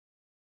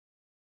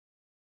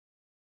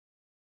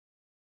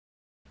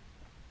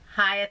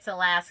Hi, it's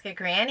Alaska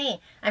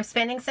Granny. I'm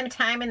spending some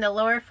time in the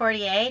lower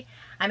 48.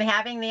 I'm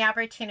having the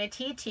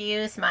opportunity to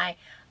use my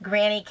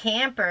Granny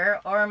camper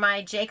or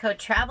my Jayco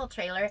travel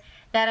trailer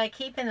that I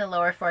keep in the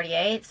lower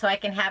 48 so I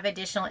can have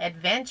additional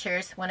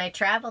adventures when I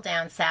travel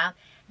down south,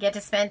 get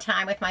to spend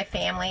time with my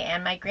family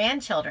and my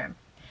grandchildren.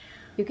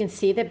 You can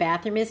see the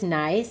bathroom is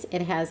nice.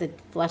 It has a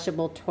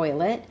flushable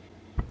toilet.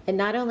 It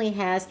not only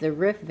has the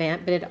roof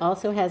vent, but it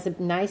also has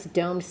a nice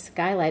domed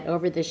skylight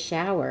over the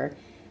shower.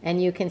 And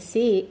you can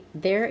see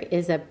there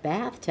is a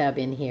bathtub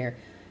in here,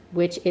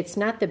 which it's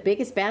not the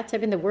biggest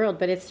bathtub in the world,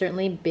 but it's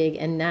certainly big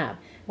enough.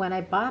 When I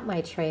bought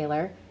my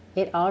trailer,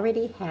 it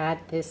already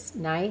had this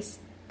nice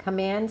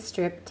command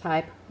strip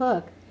type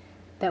hook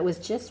that was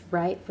just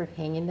right for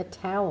hanging the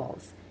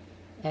towels.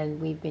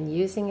 And we've been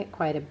using it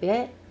quite a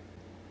bit.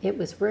 It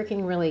was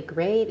working really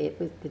great.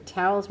 The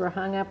towels were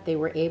hung up, they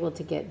were able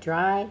to get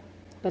dry.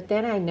 But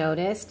then I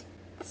noticed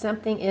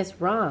something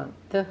is wrong.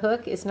 The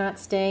hook is not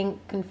staying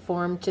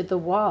conformed to the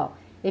wall.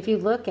 If you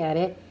look at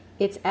it,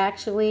 it's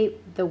actually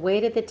the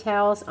weight of the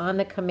towels on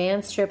the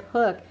command strip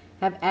hook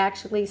have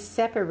actually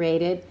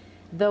separated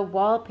the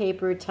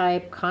wallpaper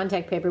type,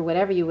 contact paper,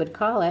 whatever you would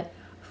call it,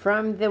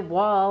 from the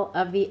wall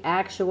of the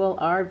actual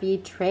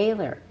RV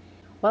trailer.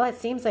 While it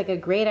seems like a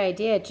great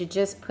idea to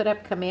just put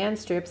up command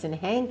strips and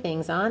hang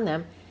things on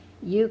them,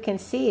 you can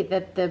see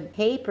that the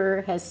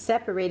paper has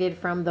separated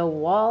from the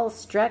wall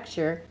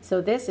structure, so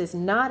this is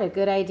not a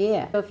good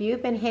idea. So if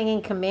you've been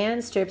hanging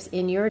command strips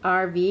in your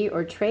RV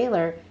or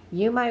trailer,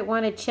 you might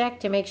want to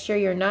check to make sure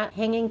you're not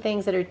hanging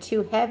things that are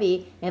too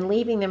heavy and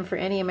leaving them for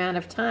any amount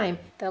of time.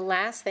 The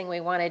last thing we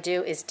want to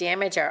do is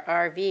damage our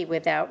RV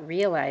without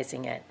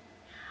realizing it.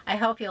 I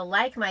hope you'll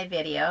like my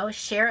video,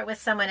 share it with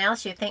someone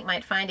else you think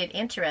might find it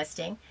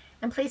interesting,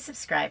 and please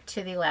subscribe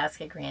to the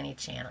Alaska Granny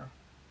channel.